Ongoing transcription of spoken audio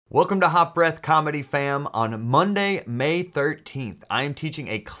Welcome to Hot Breath Comedy Fam. On Monday, May 13th, I am teaching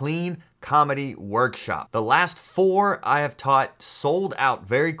a clean comedy workshop. The last 4 I have taught sold out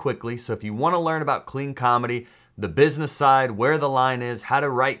very quickly, so if you want to learn about clean comedy, the business side, where the line is, how to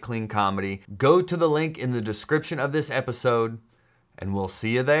write clean comedy, go to the link in the description of this episode, and we'll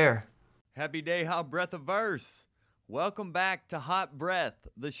see you there. Happy day, Hot Breath-averse. Welcome back to Hot Breath,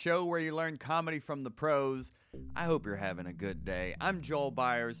 the show where you learn comedy from the pros. I hope you're having a good day. I'm Joel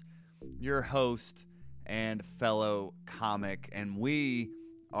Byers, your host and fellow comic, and we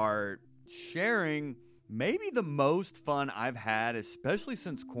are sharing maybe the most fun I've had, especially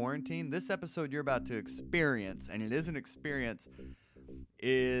since quarantine. This episode you're about to experience, and it is an experience,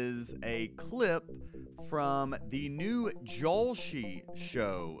 is a clip from the new Joelshi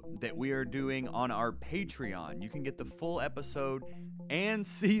show that we are doing on our Patreon. You can get the full episode and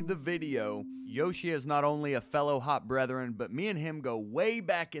see the video. Yoshi is not only a fellow hot brethren, but me and him go way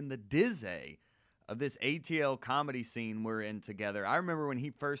back in the dizzy of this ATL comedy scene we're in together. I remember when he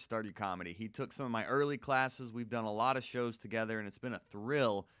first started comedy. He took some of my early classes. We've done a lot of shows together, and it's been a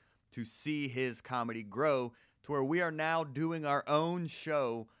thrill to see his comedy grow to where we are now doing our own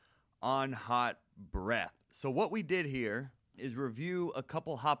show on Hot Breath. So what we did here is review a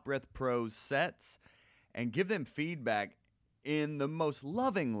couple Hot Breath Pros sets and give them feedback in the most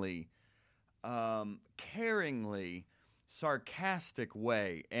lovingly, caringly, sarcastic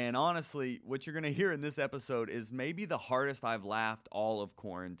way. And honestly, what you're going to hear in this episode is maybe the hardest I've laughed all of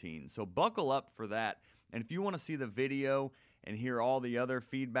quarantine. So buckle up for that. And if you want to see the video and hear all the other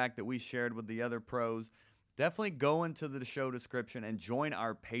feedback that we shared with the other pros, definitely go into the show description and join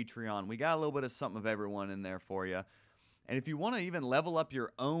our Patreon. We got a little bit of something of everyone in there for you. And if you want to even level up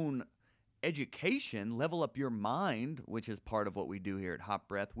your own education, level up your mind, which is part of what we do here at Hot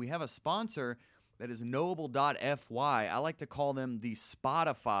Breath, we have a sponsor that is Knowable.fy. I like to call them the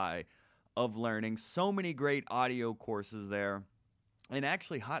Spotify of learning. So many great audio courses there. And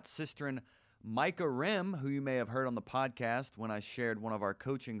actually, Hot Sister Micah Rim, who you may have heard on the podcast when I shared one of our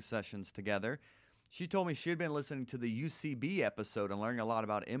coaching sessions together, she told me she had been listening to the UCB episode and learning a lot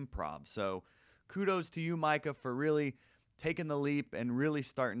about improv. So kudos to you, Micah, for really taking the leap and really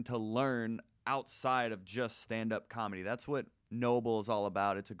starting to learn outside of just stand-up comedy. That's what Knowable is all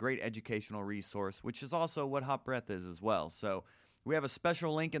about. It's a great educational resource, which is also what Hot Breath is as well. So we have a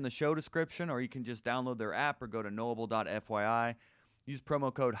special link in the show description, or you can just download their app or go to knowable.fyi. Use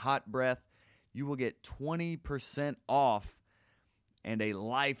promo code HOTBREATH. You will get 20% off and a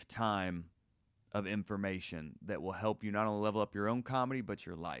lifetime of information that will help you not only level up your own comedy, but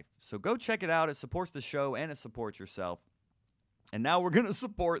your life. So go check it out. It supports the show and it supports yourself. And now we're going to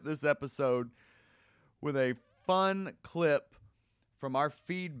support this episode with a fun clip from our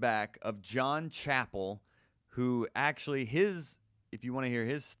feedback of John Chappell, who actually if you want to hear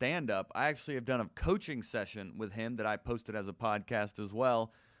his stand-up, I actually have done a coaching session with him that I posted as a podcast as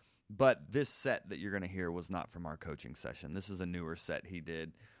well. But this set that you're going to hear was not from our coaching session. This is a newer set he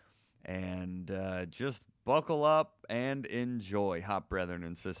did. And just buckle up and enjoy, hot brethren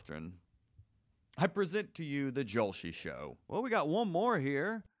and sistren. I present to you the Joelshi Show. Well, we got one more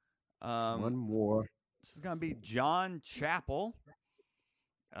here. One more. This is going to be John Chappell.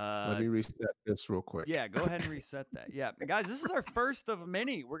 Let me reset this real quick. Yeah, go ahead and reset that. Yeah, guys, this is our first of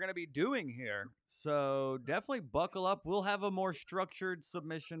many we're going to be doing here. So definitely buckle up. We'll have a more structured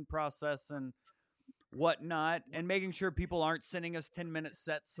submission process and whatnot, and making sure people aren't sending us 10-minute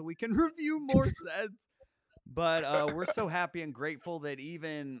sets so we can review more sets. But we're so happy and grateful that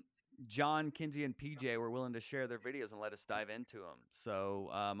even John, Kinsey, and PJ were willing to share their videos and let us dive into them. So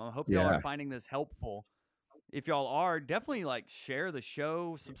I hope y'all are finding this helpful. If y'all are, definitely share the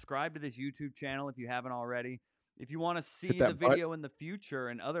show, subscribe to this YouTube channel if you haven't already. If you want to see the video in the future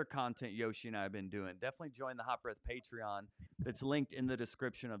and other content Yoshi and I have been doing, definitely join the Hot Breath Patreon that's linked in the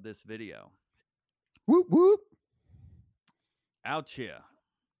description of this video. Whoop, whoop. Ouch, yeah.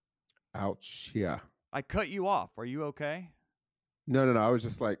 Ouch, yeah. I cut you off. Are you okay? No. I was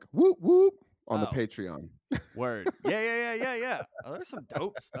just like, whoop, whoop on the Patreon. Word. Yeah. Oh, there's some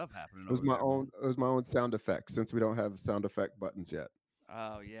dope stuff happening. It was my own sound effects since we don't have sound effect buttons yet.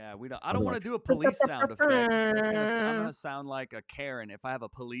 Oh, yeah. I don't want to do a police sound effect. I'm going to sound like a Karen if I have a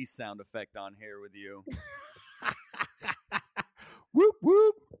police sound effect on here with you. Whoop,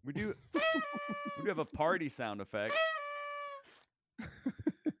 whoop. We do have a party sound effect.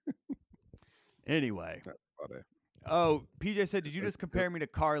 Anyway. That's funny. Oh, PJ said, did you just compare me to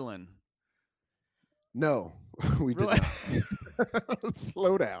Carlin? No, we did not.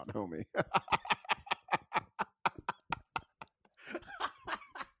 Slow down, homie.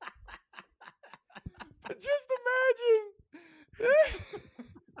 Just imagine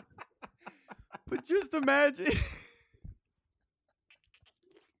But just imagine.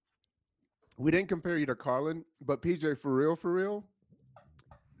 We didn't compare you to Carlin, but PJ, for real,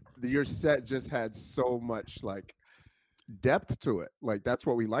 your set just had so much like depth to it. Like that's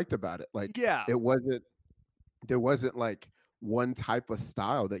what we liked about it. Like Yeah. there wasn't like one type of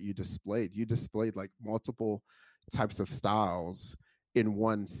style that you displayed. You displayed like multiple types of styles in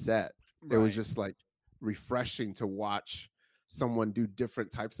one set. It was just like refreshing to watch someone do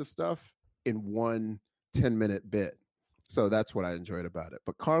different types of stuff in one 10-minute bit. So that's what I enjoyed about it.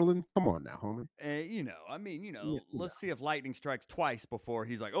 But Carlin, come on now, homie. Let's see if lightning strikes twice before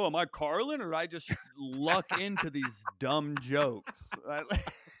he's like, oh, am I Carlin, or I just luck into these dumb jokes?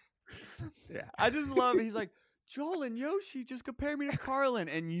 Yeah. I just love it. He's like, Joel and Yoshi just compared me to Carlin.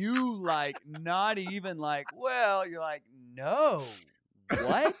 And you like, not even like, well, you're like, no,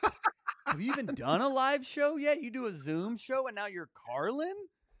 what? Have you even done a live show yet? You do a Zoom show and now you're Carlin?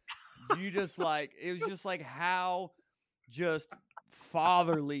 You just like, it was just like how just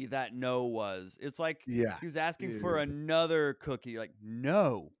fatherly that no was. It's like he was asking for another cookie. Like,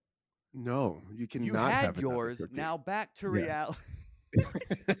 no, you cannot. You had have yours. Now back to reality.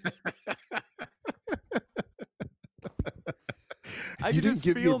 I can just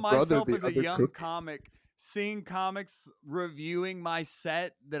feel myself as a young comic seeing comics reviewing my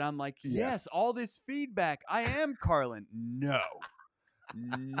set that I'm like, yes, all this feedback. I am Carlin. No.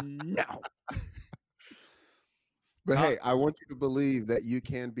 But hey, I want you to believe that you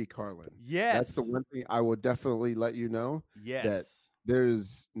can be Carlin. Yes. That's the one thing I will definitely let you know. Yes. That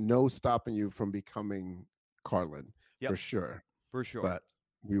there's no stopping you from becoming Carlin. Yep. For sure. For sure. But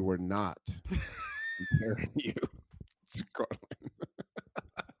we were not comparing you to Carlin.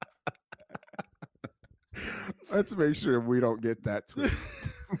 Let's make sure we don't get that twisted.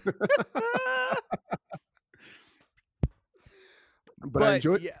 But I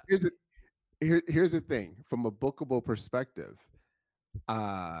enjoy. Yeah. Here's the thing, from a bookable perspective,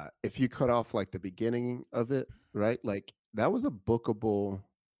 if you cut off like the beginning of it, right? Like that was a bookable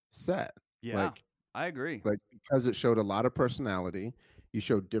set. Yeah, like, I agree. Like because it showed a lot of personality. You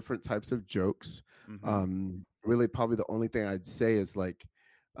showed different types of jokes. Mm-hmm. Really, probably the only thing I'd say is like,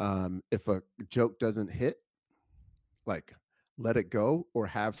 if a joke doesn't hit, like let it go, or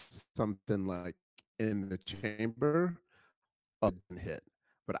have something like in the chamber hit.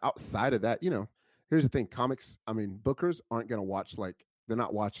 But outside of that, here's the thing, bookers aren't going to watch, like they're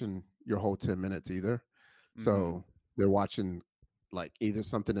not watching your whole 10 minutes either. Mm-hmm. So they're watching like either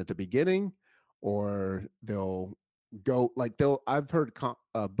something at the beginning, or they'll go like I've heard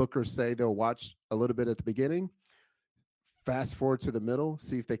bookers say they'll watch a little bit at the beginning, fast forward to the middle,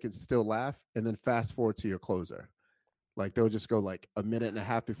 see if they can still laugh, and then fast forward to your closer. Like they'll just go like a minute and a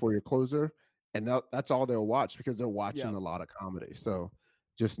half before your closer, and that's all they'll watch because they're watching a lot of comedy. So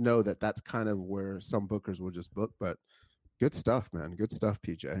just know that that's kind of where some bookers will just book. But good stuff, man. Good stuff,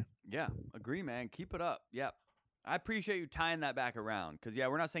 PJ. Yeah, agree, man. Keep it up. Yeah, I appreciate you tying that back around, because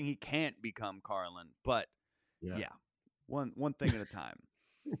we're not saying he can't become Carlin, but one thing at a time.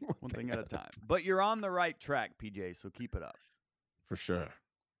 One thing at a time. But you're on the right track, PJ, so keep it up. For sure.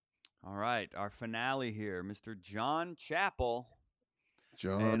 All right, our finale here, Mr. John Chappell.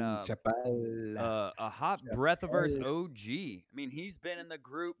 Chappell. A hot Breathiverse OG. I mean, he's been in the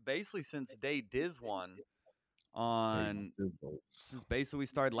group basically since day Diz one. Since basically we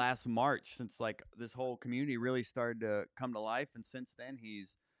started last March, since like this whole community really started to come to life. And since then,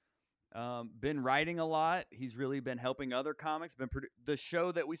 he's been writing a lot. He's really been helping other comics. The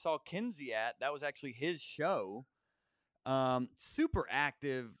show that we saw Kinsey at, that was actually his show. Super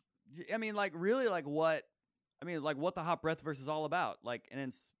active. I mean, like really like what the Hot Breathiverse is all about. Like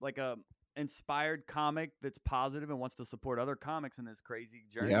a inspired comic that's positive and wants to support other comics in this crazy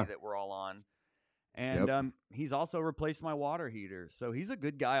journey that we're all on. And he's also replaced my water heater. So he's a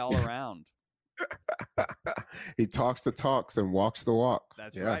good guy all around. He talks the talks and walks the walk.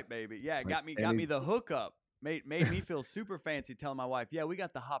 That's right, baby. Yeah, got me the hookup. Made me feel super fancy telling my wife, we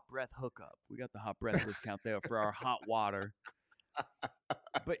got the Hot Breath hookup. We got the Hot Breath discount there for our hot water.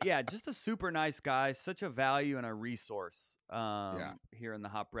 But just a super nice guy, such a value and a resource here in the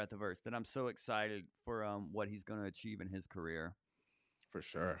Hot Breathiverse that I'm so excited for what he's going to achieve in his career. For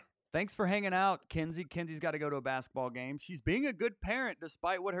sure. Thanks for hanging out, Kinsey. Kinsey's got to go to a basketball game. She's being a good parent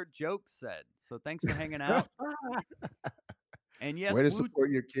despite what her jokes said. So thanks for hanging out. And yes, way to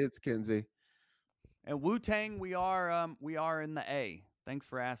support your kids, Kinsey. And Wu-Tang, we are in the A. Thanks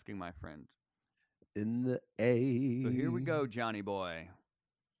for asking, my friend. In the A. So here we go, Johnny boy.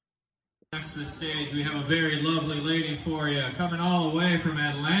 Next to the stage, we have a very lovely lady for you, coming all the way from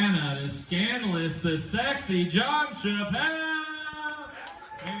Atlanta, the scandalous, the sexy John Chappell.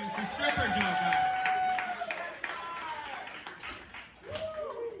 It's a stripper joke.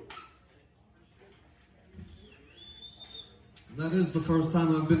 that is the first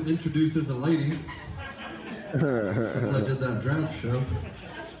time I've been introduced as a lady since I did that drag show.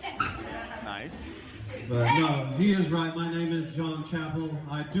 Nice. But no, he is right. My name is John Chappell.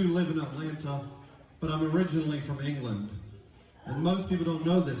 I do live in Atlanta, but I'm originally from England. And most people don't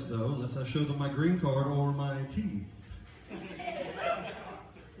know this, though, unless I show them my green card or my teeth.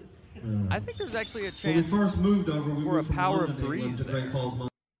 I think there's actually a When we chance first moved over, we for a moved from power London, of threes England to Great there. Falls,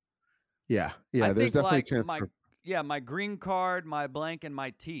 Yeah, I there's think definitely like a chance my for my green card, my blank, and my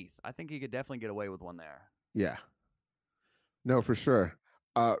teeth. I think he could definitely get away with one there. yeah. No, for sure.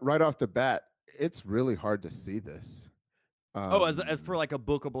 Right off the bat, it's really hard to see this. Oh, as for like a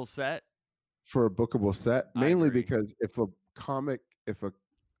bookable set. For a bookable set, I mainly agree. because if a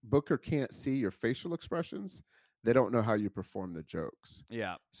booker can't see your facial expressions, they don't know how you perform the jokes.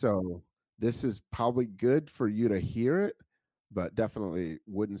 Yeah. So this is probably good for you to hear it, but definitely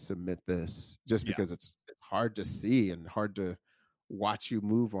wouldn't submit this just Yeah. because it's hard to see and hard to watch you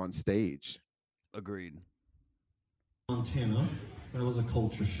move on stage. Agreed. Montana. That was a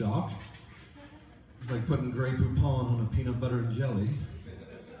culture shock. It's like putting Grey Poupon on a peanut butter and jelly.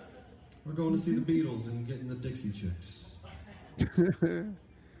 We're going to see the Beatles and getting the Dixie Chicks.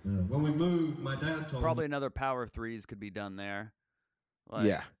 When we moved, my dad told Probably me. another power of threes could be done there. Like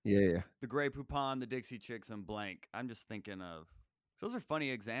Yeah. the Grey Poupon, the Dixie Chicks, and blank. I'm just thinking of those are funny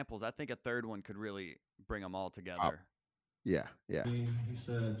examples. I think a third one could really bring them all together. Yeah. He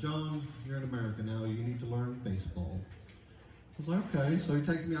said, John, you're in America now. You need to learn baseball. I was like, okay. So he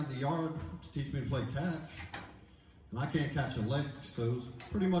takes me out in the yard to teach me to play catch. And I can't catch a lick, so it was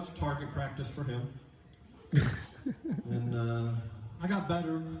pretty much target practice for him. And I got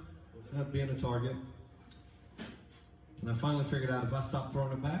better at being a target. And I finally figured out if I stopped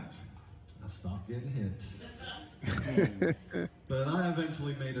throwing it back, I stopped getting hit. But I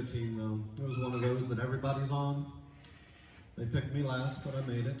eventually made a team, though. It was one of those that everybody's on. They picked me last, but I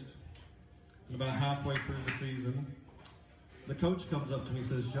made it. And about halfway through the season, the coach comes up to me and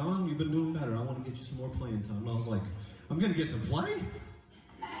says, John, you've been doing better. I want to get you some more playing time. And I was like, I'm going to get to play?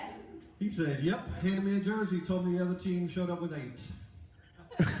 He said, yep, handed me a jersey, told me the other team showed up with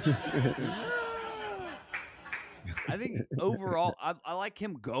 8. I think overall, I like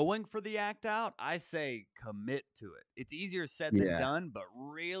him going for the act out. I say commit to it. It's easier said than done, but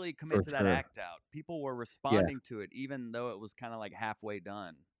really commit For to that sure. act out. People were responding to it, even though it was kind of like halfway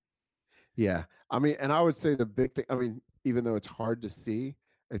done. Yeah. I mean, and I would say the big thing, I mean, even though it's hard to see,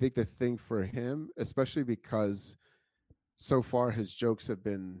 I think the thing for him, especially because so far his jokes have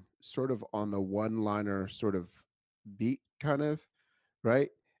been sort of on the one-liner sort of beat kind of, right?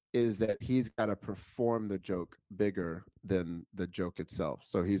 Is that he's got to perform the joke bigger than the joke itself.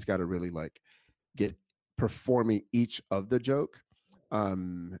 So he's got to really like get performing each of the joke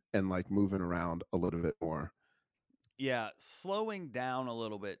and like moving around a little bit more. Yeah, slowing down a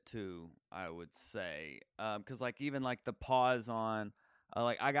little bit too, I would say, because like even like the pause on,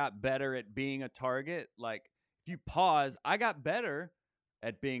 like I got better at being a target. Like if you pause, I got better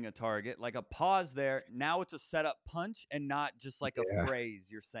at being a target. Like a pause there. Now it's a setup punch and not just like a phrase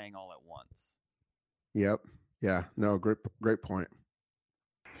you're saying all at once. Yep. Yeah. No. Great point.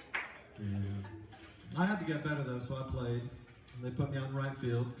 Yeah. I had to get better though, so I played. They put me on right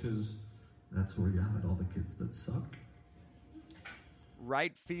field because that's where you had all the kids that suck.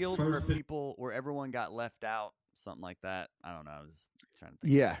 Right field First where people, where everyone got left out, something like that. I don't know. I was trying to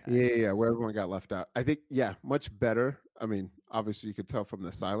think. Yeah. Where everyone got left out. I think, much better. I mean, obviously you could tell from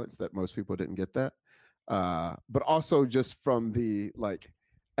the silence that most people didn't get that. But also just from the, like,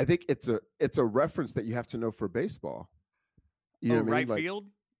 I think it's a reference that you have to know for baseball. You know what I mean? Right Like, field?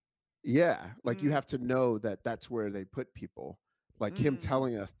 Yeah. Like you have to know that that's where they put people. Like him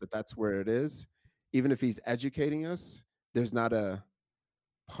telling us that that's where it is. Even if he's educating us, there's not a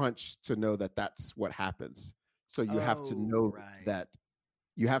punch to know that that's what happens. So you have to know that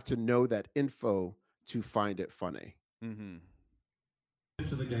you have to know that info to find it funny. Mm-hmm.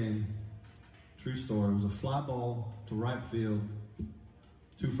 Into the game, true story. It was a fly ball to right field,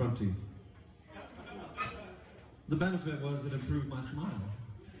 2 front teeth. The benefit was it improved my smile.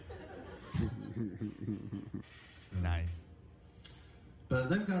 Nice. But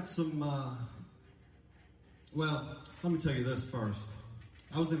they've got some, well, let me tell you this first.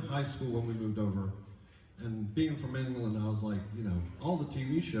 I was in high school when we moved over, and being from England, I was like, all the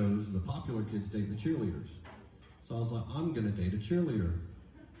TV shows, the popular kids date the cheerleaders. So I was like, I'm going to date a cheerleader.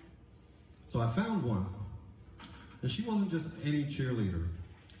 So I found one, and she wasn't just any cheerleader.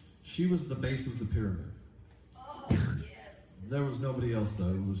 She was the base of the pyramid. Oh, yes. There was nobody else, though.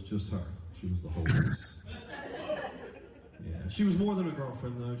 It was just her. She was the whole base. Yeah, she was more than a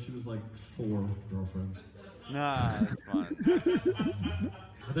girlfriend, though. She was like 4 girlfriends. Nah, that's fun.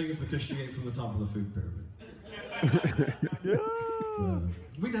 I think it's because she ate from the top of the food pyramid. Yeah.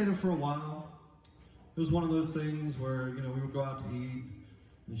 We dated for a while. It was one of those things where, you know, we would go out to eat,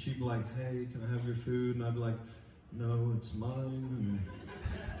 and she'd be like, hey, can I have your food? And I'd be like, no, it's mine.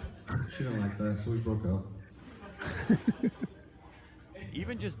 And she didn't like that, so we broke up.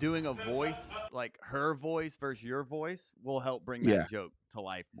 Even just doing a voice, like her voice versus your voice, will help bring that joke to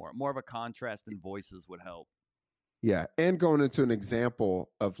life more. More of a contrast in voices would help. Yeah, and going into an example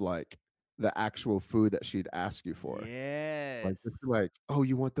of like the actual food that she'd ask you for. Yes. Like, just like, oh,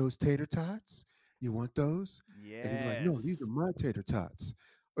 you want those tater tots? You want those? Yes. And you'd be like, no, these are my tater tots.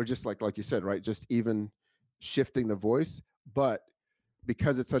 Or just like you said, right? Just even shifting the voice. But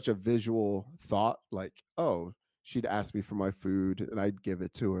because it's such a visual thought, like, oh, she'd ask me for my food and I'd give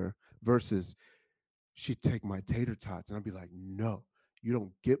it to her, versus she'd take my tater tots and I'd be like, no, you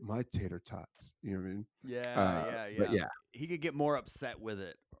don't get my tater tots. You know what I mean? Yeah. But yeah. He could get more upset with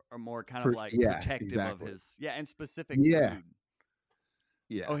it, or more kind For- of like yeah, protective exactly. of his. Yeah, and specific Yeah. food.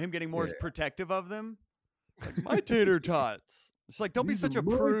 Yeah. Oh, him getting more Yeah. protective of them? Like, my tater tots. It's like, don't be These such are a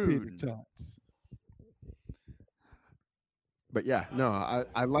my prude. tater tots. But yeah, no, I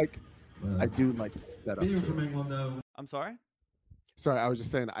do like the setup. Being to from it. England, though, I'm sorry? Sorry, I was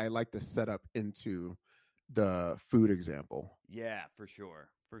just saying I like the setup into the food example. Yeah, for sure.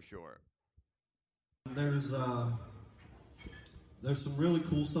 For sure. there's some really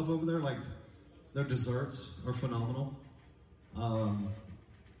cool stuff over there. Like, their desserts are phenomenal.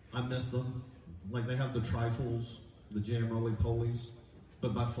 I miss them. Like, they have the trifles, the jam roly-polies,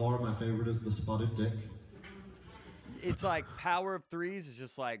 but by far my favorite is the spotted dick. It's like power of threes is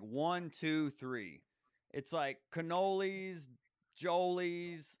just like 1, 2, 3. It's like cannolis,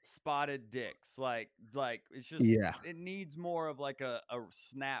 jolies, spotted dicks. Like it's just it needs more of like a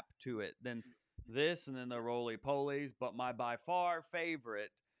snap to it than this, and then the roly polies. But my by far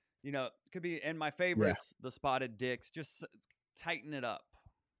favorite, you know, could be, and my favorites, the spotted dicks. Just tighten it up.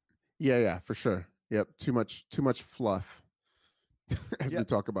 Yeah, for sure. Yep, too much fluff. As we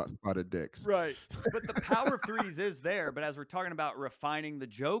talk about spotted dicks. Right. But the power of threes is there. But as we're talking about refining the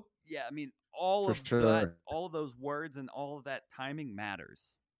joke, yeah, I mean, all of those words and all of that timing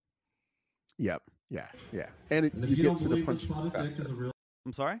matters. Yep. Yeah. And if you don't believe the spotted dick is a real...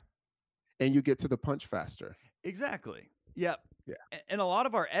 I'm sorry? And you get to the punch faster. Exactly. Yep. Yeah. And a lot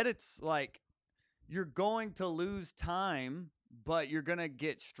of our edits, like, you're going to lose time, but you're going to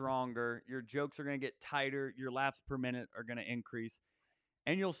get stronger. Your jokes are going to get tighter. Your laughs per minute are going to increase.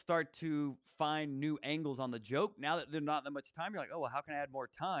 And you'll start to find new angles on the joke. Now that there's not that much time, you're like, oh, well, how can I add more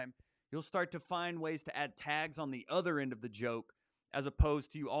time? You'll start to find ways to add tags on the other end of the joke, as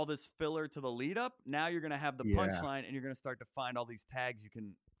opposed to all this filler to the lead up. Now you're going to have the punchline, and you're going to start to find all these tags you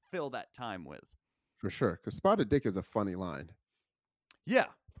can fill that time with. For sure. Because spotted dick is a funny line. Yeah,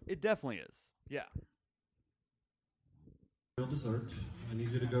 it definitely is. Yeah. Real dessert. I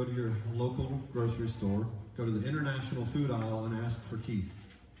need you to go to your local grocery store, go to the international food aisle, and ask for Keith.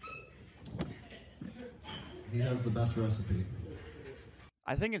 He has the best recipe.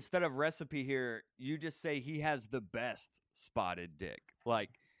 I think instead of recipe here, you just say he has the best spotted dick.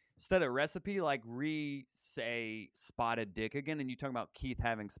 Like, instead of recipe, like say spotted dick again, and you talking about Keith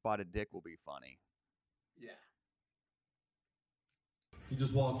having spotted dick will be funny. Yeah. You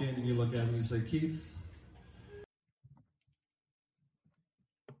just walk in and you look at him and you say, Keith,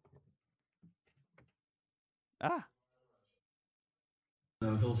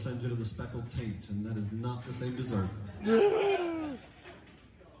 he'll send you to the speckled taint, and that is not the same dessert.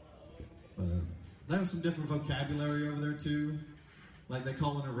 They have some different vocabulary over there, too. Like, they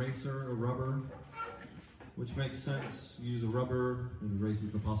call an eraser a rubber, which makes sense. You use a rubber, it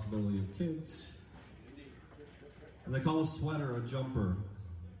erases the possibility of kids. And they call a sweater a jumper.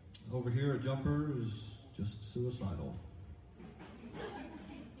 Over here, a jumper is just suicidal.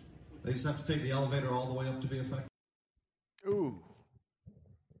 They just have to take the elevator all the way up to be effective. Ooh.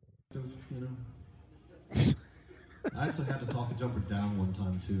 You know. I actually had to talk a jumper down one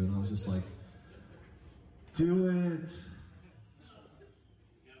time, too, and I was just like, do it.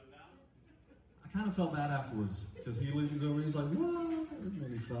 I kind of felt bad afterwards, because he leaned over, he's like, what? And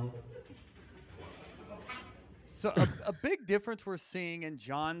then he fell. So a big difference we're seeing in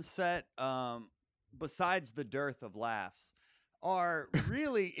John's set, besides the dearth of laughs, are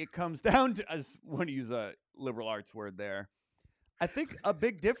really, it comes down to, I just want to use a liberal arts word there. I think a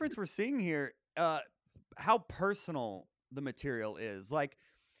big difference we're seeing here, how personal the material is. Like,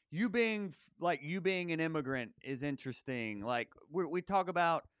 you being an immigrant is interesting. Like, we talk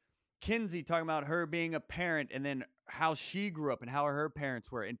about Kinsey talking about her being a parent and then how she grew up and how her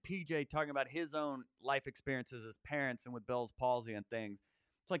parents were, and PJ talking about his own life experiences as parents and with Bell's palsy and things.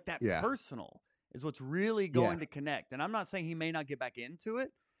 It's like that personal is what's really going to connect. And I'm not saying he may not get back into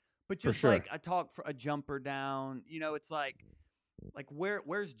it, but just like a talk for a jumper down, you know, it's like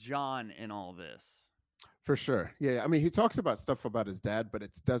where's John in all this? For sure. Yeah. I mean, he talks about stuff about his dad, but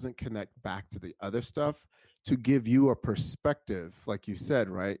it doesn't connect back to the other stuff to give you a perspective, like you said,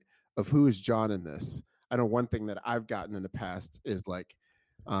 right, of who is John in this. I know one thing that I've gotten in the past is like,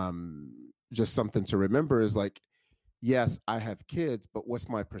 just something to remember is like, yes, I have kids, but what's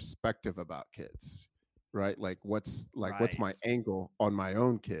my perspective about kids? Right? Like what's my angle on my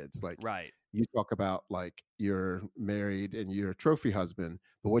own kids? Like, you talk about like you're married and you're a trophy husband,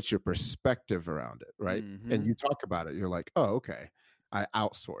 but what's your perspective around it? Right. Mm-hmm. And you talk about it. You're like, oh, okay, I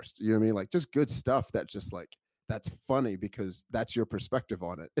outsourced. You know what I mean? Like just good stuff that just like, that's funny because that's your perspective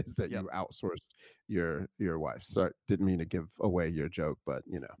on it, is that you outsourced your wife. Sorry, didn't mean to give away your joke, but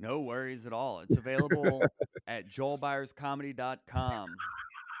you know. No worries at all. It's available at joelbyerscomedy.com.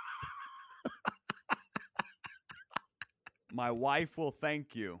 My wife will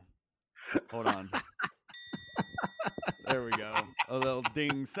thank you. Hold on. There we go. A little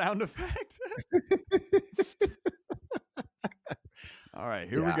ding sound effect. All right,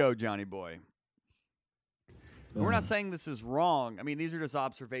 here we go, Johnny boy. We're not saying this is wrong. I mean, these are just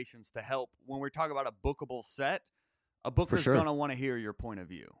observations to help. When we're talking about a bookable set, a booker's going to want to hear your point of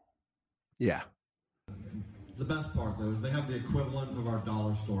view. Yeah. The best part, though, is they have the equivalent of our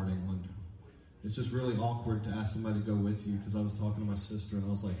dollar store in England. It's just really awkward to ask somebody to go with you, because I was talking to my sister, and I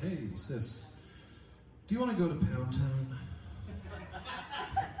was like, hey, sis, do you want to go to Pound Town?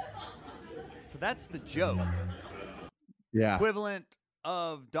 So that's the joke. Yeah. Equivalent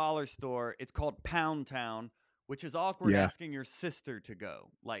of dollar store. It's called Pound Town, which is awkward asking your sister to go.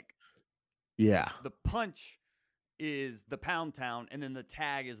 Like, the punch is the Pound Town, and then the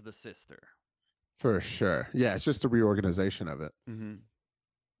tag is the sister. For sure. Yeah, it's just a reorganization of it. Mm-hmm.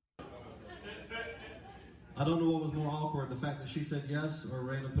 I don't know what was more awkward, the fact that she said yes or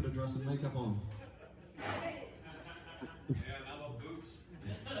Raina put a dress and makeup on.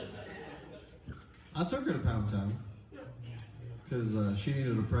 I took her to Pound Town because she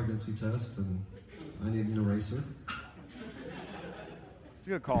needed a pregnancy test and I needed an eraser. It's a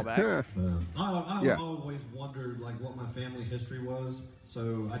good callback. I always wondered like what my family history was,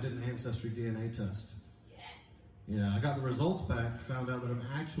 so I did an ancestry DNA test. Yeah, I got the results back, found out that I'm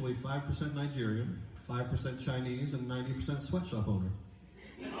actually 5% Nigerian, 5% Chinese, and 90% sweatshop owner.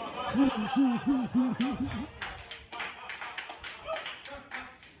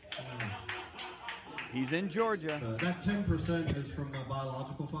 He's in Georgia. That 10% is from my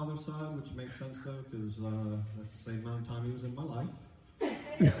biological father's side, which makes sense, though, because that's the same amount of time he was in my life.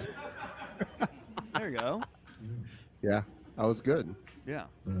 There you go. Yeah, that was good. Yeah.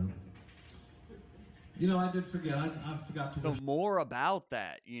 You know, I did forget. I forgot to. So more about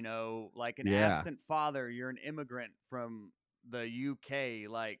that, you know, like an absent father, you're an immigrant from the UK.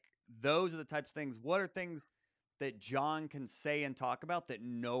 Like, those are the types of things. What are things that John can say and talk about that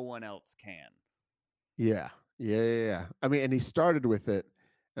no one else can? Yeah. I mean, and he started with it,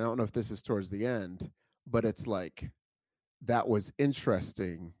 and I don't know if this is towards the end, but it's like, that was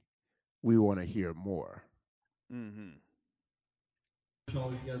interesting. We want to hear more. Mm-hmm. All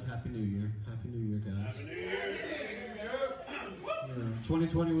you guys, Happy New Year. Happy New Year, guys. Happy New Year.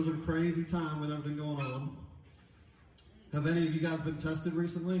 2020 was a crazy time with everything going on. Have any of you guys been tested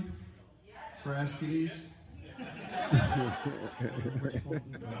recently for STDs?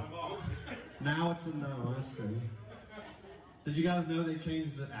 Now it's a no, I see. Did you guys know they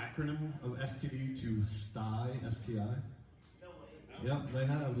changed the acronym of STD to STI, S-T-I? Yep, they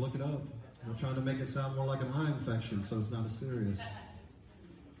have. Look it up. They're trying to make it sound more like an eye infection, so it's not as serious.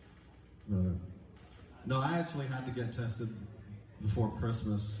 No, I actually had to get tested before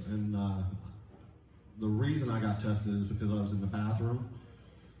Christmas, and the reason I got tested is because I was in the bathroom,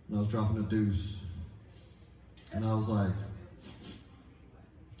 and I was dropping a deuce, and I was like,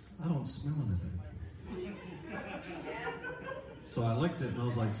 I don't smell anything. So I licked it, and I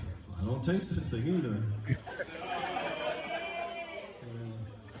was like, I don't taste anything either.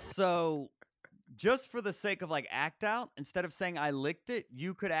 So, just for the sake of like act out, instead of saying I licked it,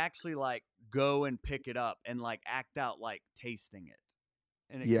 you could actually like go and pick it up and like act out like tasting it.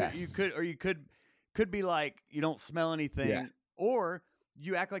 And you could be like you don't smell anything, or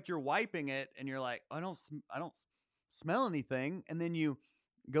you act like you're wiping it and you're like I don't smell anything, and then you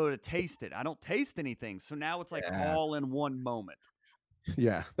go to taste it. I don't taste anything. So now it's like all in one moment.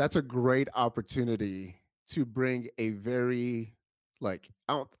 Yeah, that's a great opportunity to bring a very like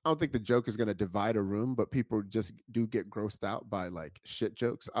I don't think the joke is going to divide a room, but people just do get grossed out by like shit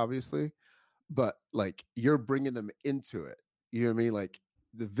jokes, obviously. But like you're bringing them into it. You know what I mean? Like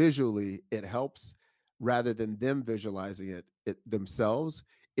the visually it helps rather than them visualizing it themselves.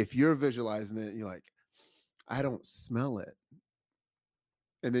 If you're visualizing it, you're like, I don't smell it.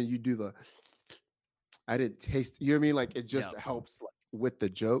 And then you do the I didn't taste, you know what I mean? Like it just helps like, with the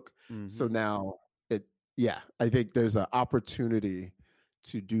joke. So now I think there's an opportunity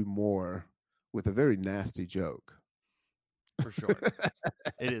to do more with a very nasty joke. For sure.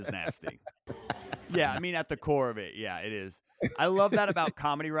 It is nasty. Yeah, I mean, at the core of it, yeah, it is. I love that about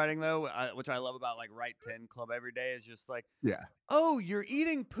comedy writing, though, which I love about like Write 10 Club every day is just like, oh, your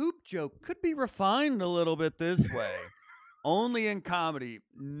eating poop joke could be refined a little bit this way. Only in comedy,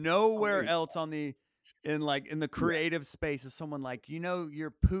 nowhere else in the creative space is someone like, your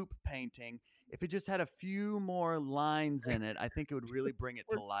poop painting. If it just had a few more lines in it, I think it would really bring it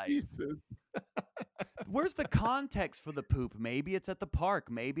to life. Where's the context for the poop? Maybe it's at the park.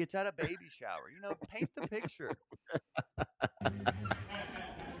 Maybe it's at a baby shower. Paint the picture.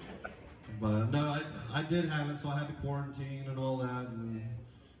 But no, I did have it, so I had to quarantine and all that, and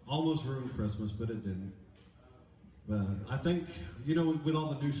almost ruined Christmas, but it didn't. But I think, with all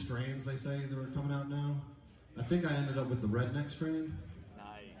the new strains they say that are coming out now, I think I ended up with the redneck strain.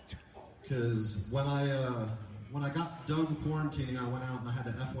 Because when I got done quarantining, I went out and I had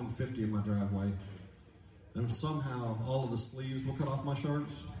an F-150 in my driveway. And somehow all of the sleeves were cut off my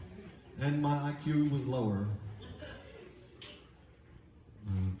shirts. And my IQ was lower.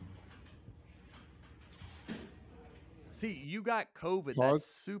 See, you got COVID. That's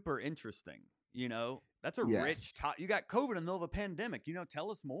super interesting. That's a rich topic. You got COVID in the middle of a pandemic.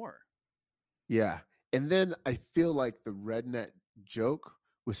 Tell us more. Yeah. And then I feel like the redneck joke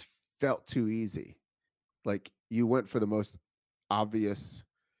felt too easy. Like you went for the most obvious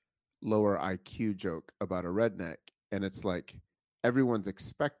lower IQ joke about a redneck, and it's like everyone's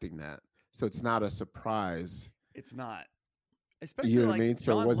expecting that, so it's not a surprise. It's not, especially you know what I mean.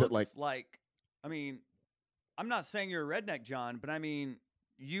 So John was it like? I mean, I'm not saying you're a redneck, John, but I mean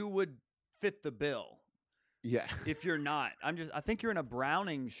you would fit the bill. Yeah. If you're not, I think you're in a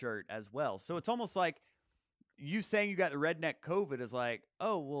Browning shirt as well. So it's almost like you saying you got the redneck COVID is like,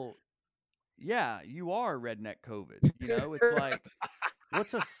 oh well. Yeah, you are redneck COVID. It's like,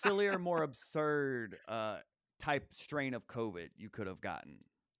 what's a sillier, more absurd type strain of COVID you could have gotten?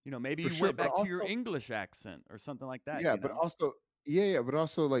 Maybe you went back to your English accent or something like that. Yeah, but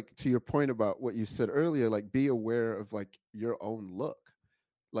also like to your point about what you said earlier, like be aware of like your own look.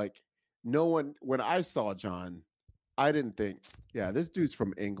 Like no one, when I saw John, I didn't think, yeah, this dude's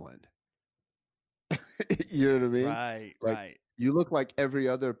from England. You know what I mean? Right, like, right. You look like every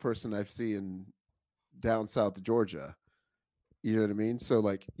other person I've seen down south Georgia. You know what I mean? So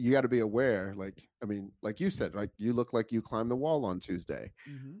like you got to be aware. Like I mean, like you said, like you look like you climbed the wall on Tuesday.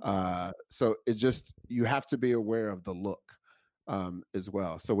 So it just you have to be aware of the look as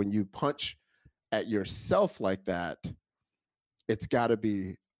well. So when you punch at yourself like that, it's got to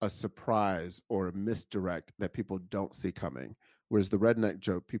be a surprise or a misdirect that people don't see coming. Whereas the redneck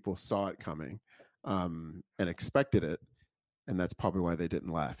joke, people saw it coming and expected it. And that's probably why they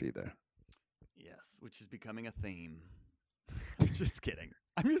didn't laugh either. Yes, which is becoming a theme. I'm just kidding,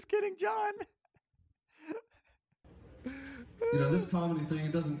 John. This comedy thing,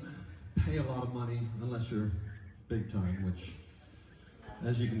 it doesn't pay a lot of money unless you're big time, which,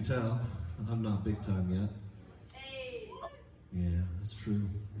 as you can tell, I'm not big time yet. Yeah, that's true,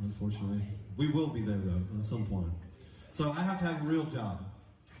 unfortunately. We will be there, though, at some point. So I have to have a real job,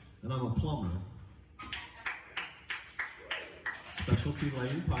 and I'm a plumber. Specialty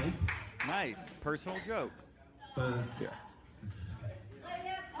laying pipe. Nice. Personal joke. But yeah.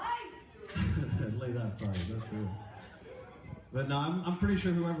 Lay that pipe. That's good. But no, I'm pretty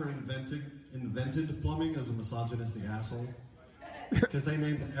sure whoever invented plumbing is a misogynistic asshole. Because they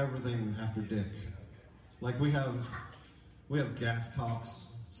named everything after dick. Like we have gas cocks,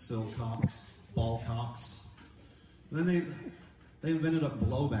 silk cocks, ball cocks. And then they invented a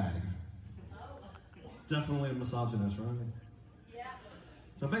blow bag. Definitely a misogynist, right?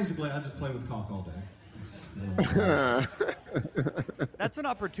 So basically, I just play with cock all day. That's an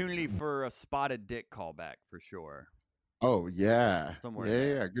opportunity for a spotted dick callback for sure. Oh, yeah. Somewhere.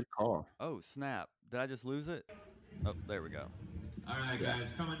 Yeah, good call. Oh, snap. Did I just lose it? Oh, there we go. All right,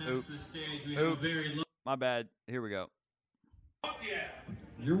 guys. Coming next to the stage, we have a very... My bad. Here we go.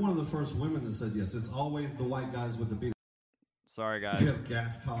 You're one of the first women that said yes. It's always the white guys with the beard. Sorry, guys. You have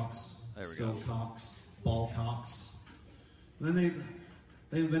gas cocks, silk cocks, ball cocks. And then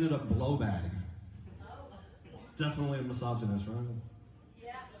they invented a blow bag. Definitely a misogynist, right?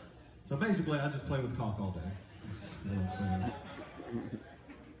 So basically, I just play with cock all day. You know what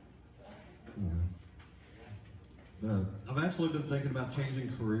I'm saying? I've actually been thinking about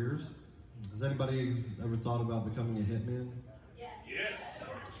changing careers. Has anybody ever thought about becoming a hitman? Yes.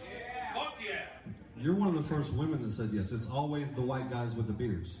 Fuck yeah. You're one of the first women that said yes. It's always the white guys with the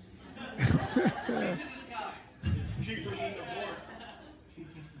beards. Cheaper than divorce.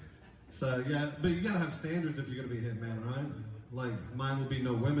 So, yeah, but you gotta have standards if you're gonna be a hitman, right? Like, mine will be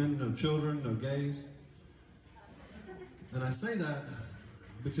no women, no children, no gays. And I say that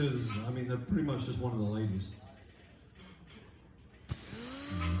because, I mean, they're pretty much just one of the ladies.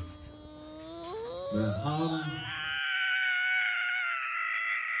 But,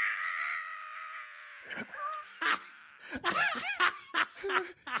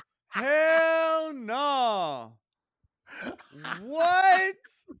 Hell no. What?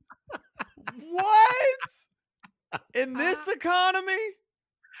 What? In this economy?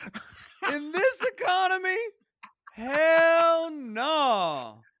 In this economy? Hell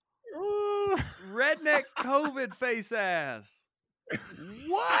no. Redneck COVID face ass.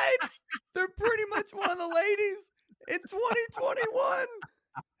 What? They're pretty much one of the ladies in 2021.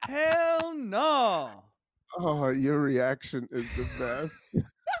 Hell no. Oh, your reaction is the best.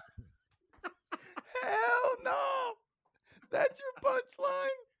 Hell no. That's your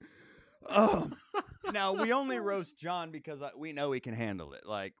punchline. Now we only roast John because we know he can handle it.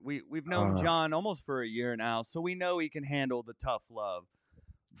 Like we've known John almost for a year now, so we know he can handle the tough love.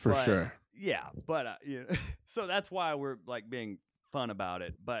 For sure. Yeah, but so that's why we're like being fun about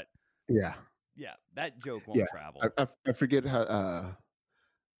it. But yeah, that joke won't travel. I forget how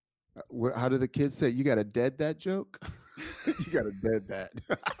do the kids say? You got to dead that joke. You got to dead that.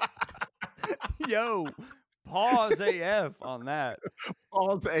 Yo, pause AF on that.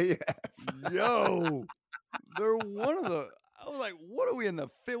 Pause AF. Yo, they're one of the. I was like, what are we in the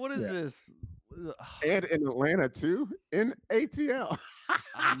fit? What is this? And in Atlanta too, in ATL.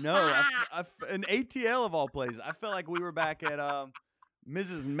 I know. In ATL of all places, I felt like we were back at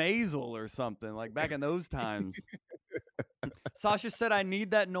Mrs. Maisel or something, like back in those times. Sasha said, "I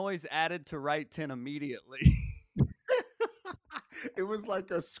need that noise added to Right 10 immediately." It was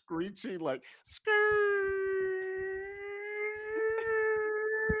like a screeching, like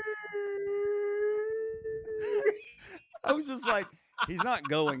I was just like, he's not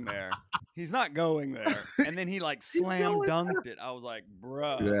going there. He's not going there. And then he like slam dunked it. I was like,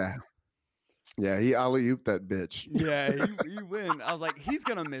 bruh. Yeah, he alley-ooped that bitch. Yeah, he win. I was like, he's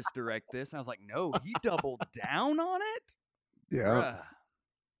gonna misdirect this. And I was like, no, he doubled down on it. Yeah.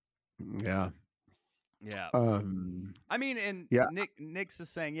 Bruh. Yeah. Yeah. I mean, and Nick's is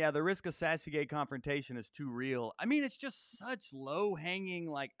saying, yeah, the risk of sassy gay confrontation is too real. I mean, it's just such low hanging,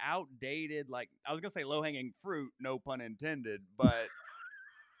 like outdated, like I was gonna say low hanging fruit, no pun intended, but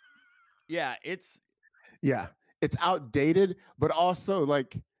yeah, it's outdated, but also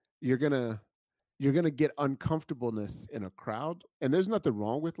like you're gonna get uncomfortableness in a crowd, and there's nothing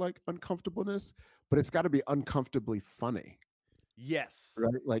wrong with like uncomfortableness, but it's got to be uncomfortably funny. Yes.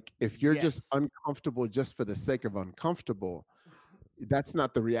 Right. Like if you're just uncomfortable just for the sake of uncomfortable, that's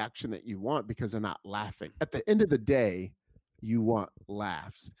not the reaction that you want because they're not laughing. At the end of the day, you want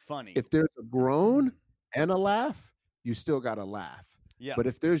laughs. Funny. If there's a groan and a laugh, you still got to laugh. Yeah. But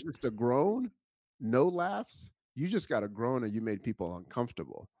if there's just a groan, no laughs, you just got a groan and you made people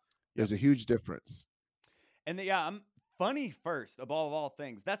uncomfortable. There's a huge difference. And I'm funny first above all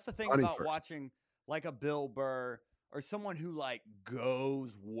things. That's the thing Funny about first. watching like a Bill Burr or someone who like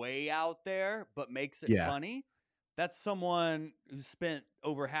goes way out there but makes it funny. That's someone who spent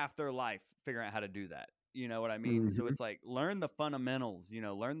over half their life figuring out how to do that. You know what I mean? Mm-hmm. So it's like learn the fundamentals,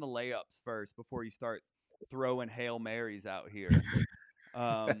 learn the layups first before you start throwing Hail Marys out here.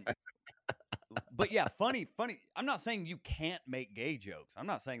 But yeah, funny. I'm not saying you can't make gay jokes. I'm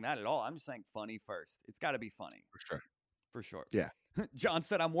not saying that at all. I'm just saying funny first. It's got to be funny. For sure. Yeah. John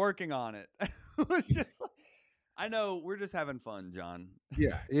said, I'm working on it. It was just like, I know we're just having fun, John.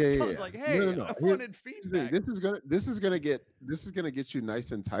 Yeah. John's like, hey, no. I wanted feedback. This is gonna get you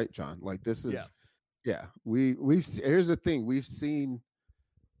nice and tight, John. Like this is, we've here's the thing. We've seen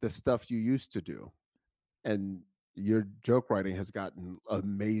the stuff you used to do, and your joke writing has gotten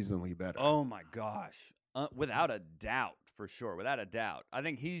amazingly better. Oh my gosh, without a doubt, for sure, without a doubt. I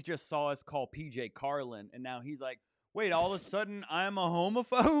think he just saw us call PJ Carlin, and now he's like, wait, all of a sudden I'm a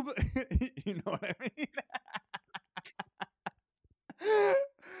homophobe. You know what I mean?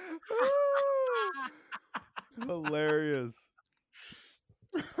 Hilarious.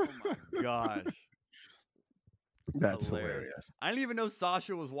 Oh my gosh. That's hilarious. I didn't even know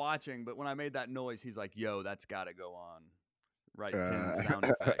Sasha was watching, but when I made that noise, he's like, yo, that's got to go on write 10 sound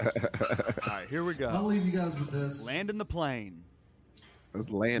effects. All right, here we I'll go. leave you guys with this. Landing the plane. Let's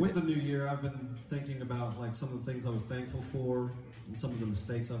land With it. the new year, I've been thinking about like some of the things I was thankful for and some of the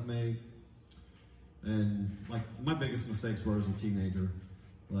mistakes I've made. And like my biggest mistakes were as a teenager.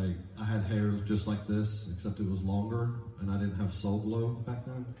 Like I had hair just like this, except it was longer, and I didn't have soul glow back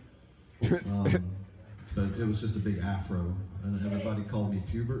then. But it was just a big afro, and everybody called me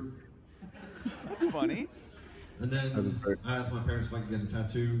pubert. That's funny. And then I asked my parents if I could get a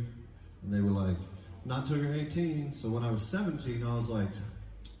tattoo, and they were like, "Not till you're 18." So when I was 17, I was like,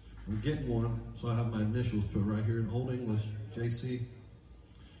 "I'm getting one." So I have my initials put right here in Old English, JC.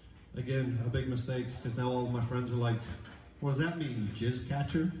 Again, a big mistake, because now all of my friends are like, "What does that mean, jizz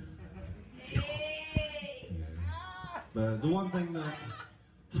catcher?" Yeah. But the one thing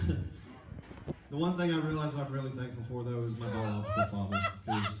I realized I'm really thankful for, though, is my biological father,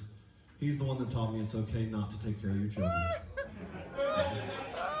 because he's the one that taught me it's okay not to take care of your children.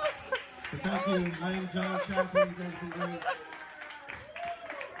 But thank you. I am John Chaplin. You guys have been great.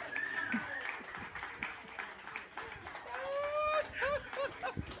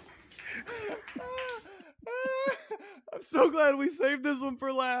 I'm so glad we saved this one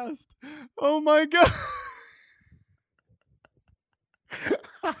for last. Oh my god.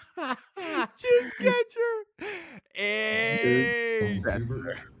 Jizz catcher. Hey.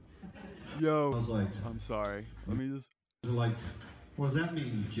 Hubert. I Yo. was like, I'm sorry. Let me just. they're like, "What does that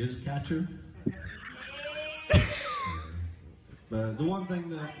mean, jizz catcher?" But the one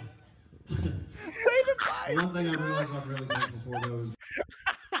thing I realized I'm really thankful for, though, is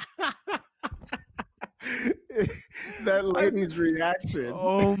That lady's reaction.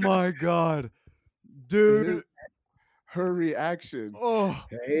 Oh my god. Dude. Her reaction. Oh.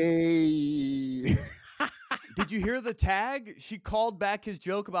 Hey. Did you hear the tag? She called back his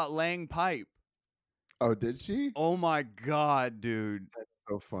joke about laying pipe. Oh, did she? Oh my god, dude. That's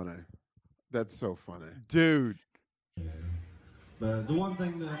so funny. That's so funny. Dude. but the one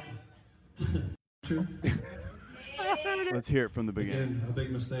thing Let's hear it from the beginning. again, a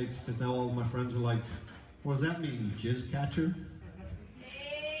big mistake, because now all of my friends are like, "What does that mean, jizz catcher?"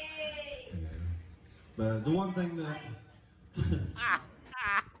 But the one thing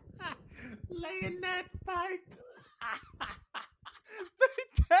Laying that pipe.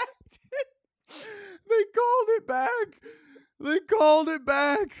 They tagged it. They called it back. They called it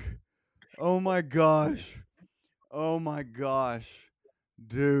back. Oh my gosh. Oh my gosh.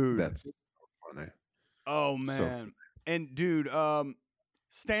 Dude. That's so funny. Oh so man. And dude,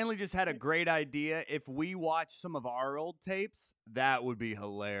 Stanley just had a great idea. If we watch some of our old tapes, that would be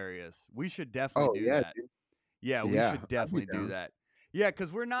hilarious. We should definitely do that. Dude. Yeah, we Yeah, should I'd be definitely do down. that. Yeah,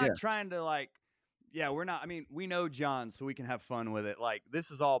 because we're not Yeah. trying to we're not. I mean, we know John, so we can have fun with it. Like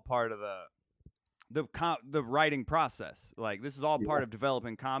this is all part of the writing process. Like this is all part of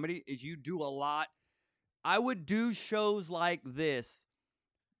developing comedy. Is you do a lot. I would do shows like this.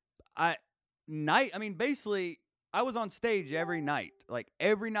 Basically, I was on stage every night. Like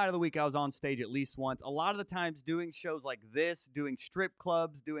every night of the week, I was on stage at least once. A lot of the times doing shows like this, doing strip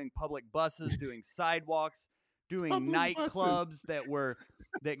clubs, doing public buses, doing sidewalks, doing Public nightclubs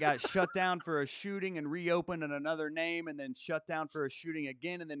that got shut down for a shooting and reopened in another name, and then shut down for a shooting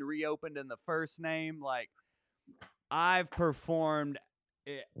again, and then reopened in the first name. Like I've performed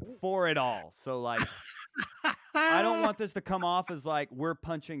for it all. So like I don't want this to come off as like we're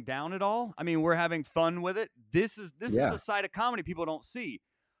punching down at all. I mean, we're having fun with it. This is the side of comedy people don't see.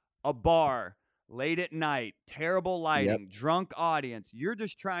 A bar, late at night, terrible lighting, drunk audience. You're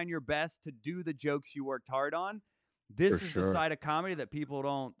just trying your best to do the jokes you worked hard on. This For is sure. the side of comedy that people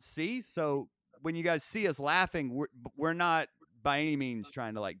don't see. So when you guys see us laughing, we're not by any means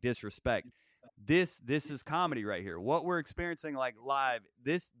trying to like disrespect. This is comedy right here. What we're experiencing like live,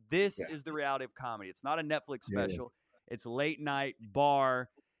 this is the reality of comedy. It's not a Netflix special. It's late night bar,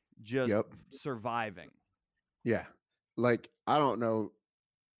 just surviving. Yeah. Like, I don't know.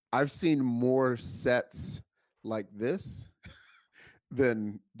 I've seen more sets like this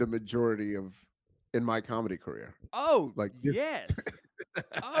than the majority of in my comedy career. Oh, Like yes.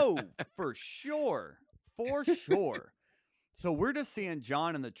 Oh, for sure. For sure. So we're just seeing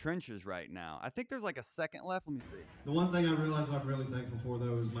John in the trenches right now. I think there's like a second left. Let me see. the one thing I realized I'm really thankful for,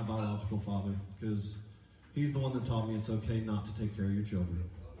 though, is my biological father, because he's the one that taught me it's okay not to take care of your children.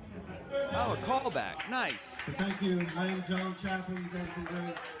 Oh, a callback. Nice. So thank you. I am John Chaplin. You guys have been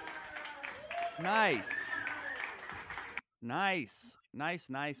great. Nice. Nice. Nice,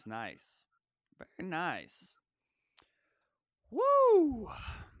 nice, nice. Very nice. Woo!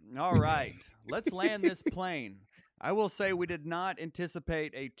 All right. Let's land this plane. I will say we did not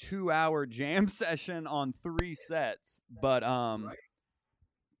anticipate a 2-hour jam session on 3 sets, but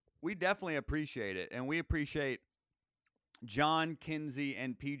we definitely appreciate it, and we appreciate John, Kinsey,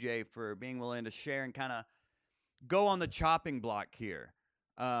 and PJ for being willing to share and kind of go on the chopping block here.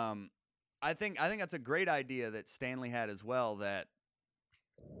 I think that's a great idea that Stanley had as well, that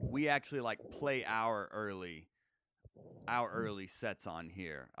we actually like play our early sets on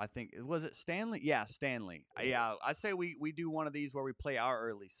here. I think, was it Stanley? Yeah, Stanley. Yeah, I say we do one of these where we play our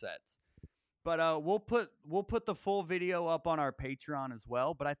early sets. But we'll put the full video up on our Patreon as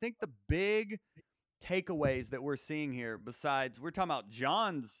well. But I think the big takeaways that we're seeing here, besides we're talking about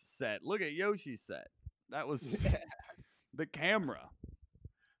John's set. Look at Yoshi's set. That was the camera.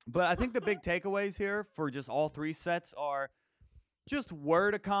 But I think the big takeaways here for just all 3 sets are just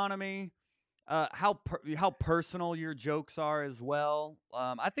word economy, how personal your jokes are as well.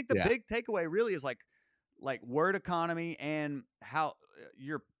 I think the big takeaway really is like word economy and how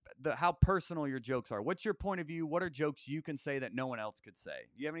how personal your jokes are. What's your point of view? What are jokes you can say that no one else could say?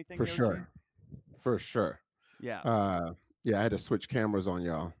 You have anything? For Yoshi? For sure. Yeah. Yeah, I had to switch cameras on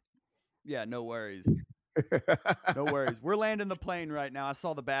y'all. Yeah, no worries. No worries. We're landing the plane right now. I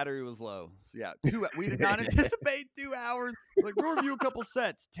saw the battery was low. So yeah, we did not anticipate 2 hours. Like, we'll review a couple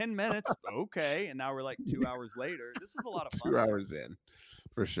sets, 10 minutes. Okay. And now we're like 2 hours later. This was a lot of fun. 2 hours in,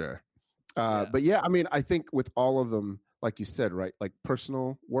 for sure. But yeah, I mean, I think with all of them, like you said, right, like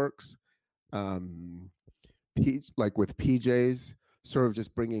personal works, like with PJ's, sort of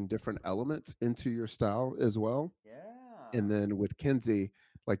just bringing different elements into your style as well. Yeah. And then with Kinsey,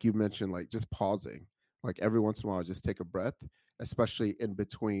 like you mentioned, like just pausing, like every once in a while, just take a breath, especially in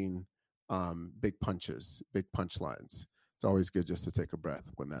between big punches, big punchlines. It's always good just to take a breath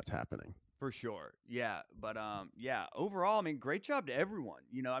when that's happening. For sure. Yeah. But yeah, overall, I mean, great job to everyone.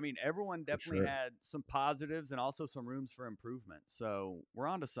 You know, I mean, everyone definitely had some positives and also some rooms for improvement. So we're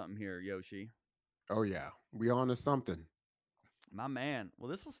on to something here, Yoshi. Oh, yeah. We on to something. My man.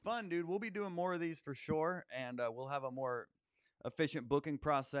 Well, this was fun, dude. We'll be doing more of these for sure, and we'll have a more efficient booking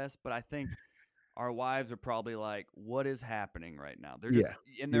process. But I think our wives are probably like, what is happening right now? They're just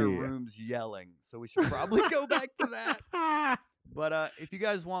in their rooms yelling. So we should probably go back to that. But if you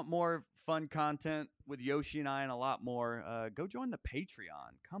guys want more fun content with Yoshi and I and a lot more, go join the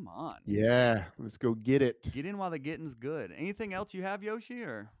Patreon. Come on. Yeah, let's go get it. Get in while the getting's good. Anything else you have, Yoshi,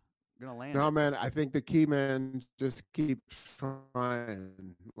 or gonna land? No, man, I think the key, man, just keep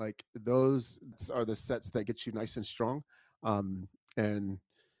trying. Like, those are the sets that get you nice and strong. And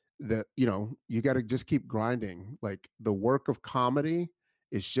you got to just keep grinding. Like, the work of comedy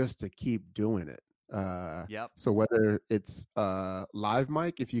is just to keep doing it. Yep. So whether it's a live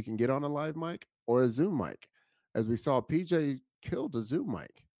mic, if you can get on a live mic, or a Zoom mic, as we saw, PJ killed a Zoom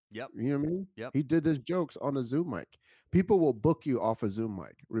mic. Yep. You know what I mean? Yep. He did his jokes on a Zoom mic. People will book you off a Zoom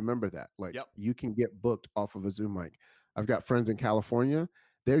mic. Remember that. Like, you can get booked off of a Zoom mic. I've got friends in California.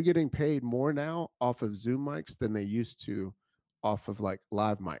 They're getting paid more now off of Zoom mics than they used to off of like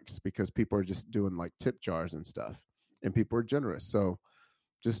live mics, because people are just doing like tip jars and stuff, and people are generous. So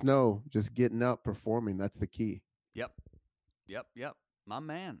just know, just getting up, performing, that's the key. Yep. My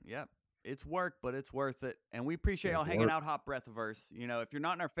man. Yep. It's work, but it's worth it. And we appreciate y'all hanging out, Hot Breathiverse. You know, if you're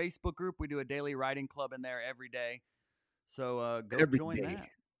not in our Facebook group, we do a daily writing club in there every day. So go join that.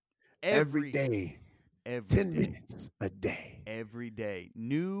 Every day. 10 day. minutes a day. Every day.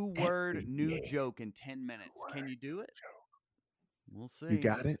 New word, new joke in 10 minutes. Can you do it? We'll see. You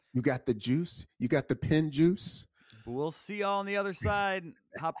got it? You got the juice? You got the pen juice? We'll see y'all on the other side.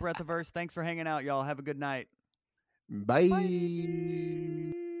 Hot Breathiverse. Thanks for hanging out, y'all. Have a good night. Bye.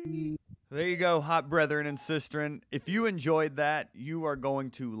 There you go, hot brethren and sistren. If you enjoyed that, you are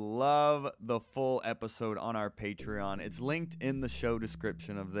going to love the full episode on our Patreon. It's linked in the show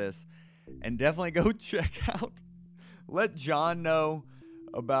description of this. And definitely go check out. Let John know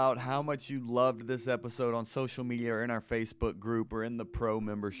about how much you loved this episode on social media or in our Facebook group or in the pro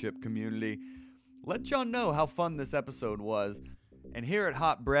membership community. Let John know how fun this episode was. And here at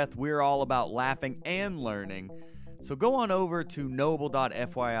Hot Breath, we're all about laughing and learning. So go on over to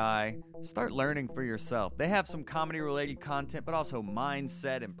noble.fyi, start learning for yourself. They have some comedy-related content, but also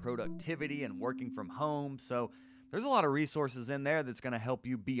mindset and productivity and working from home. So there's a lot of resources in there that's going to help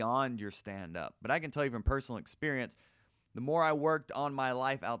you beyond your stand-up. But I can tell you from personal experience, the more I worked on my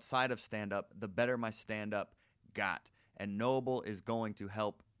life outside of stand-up, the better my stand-up got. And Noble is going to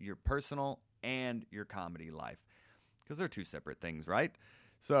help your personal and your comedy life, because they're two separate things, right?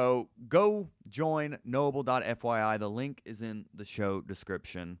 So go join noble.fyi. The link is in the show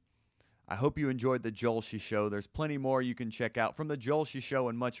description. I hope you enjoyed the Jolshi Show. There's plenty more you can check out from the Jolshi Show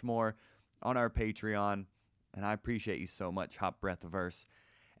and much more on our Patreon. And I appreciate you so much, Hot Breath Verse.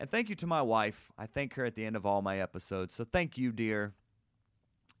 And thank you to my wife. I thank her at the end of all my episodes. So thank you, dear.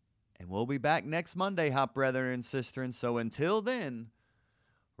 And we'll be back next Monday, Hot Brethren and Sisters. So until then,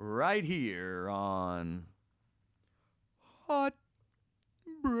 right here on Hot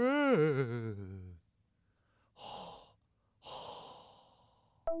Breath.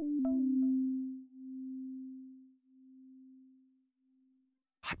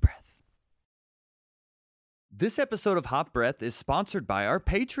 Hot Breath. This episode of Hot Breath is sponsored by our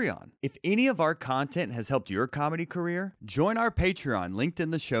Patreon. If any of our content has helped your comedy career, join our Patreon linked in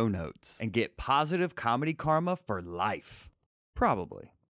the show notes and get positive comedy karma for life. Probably.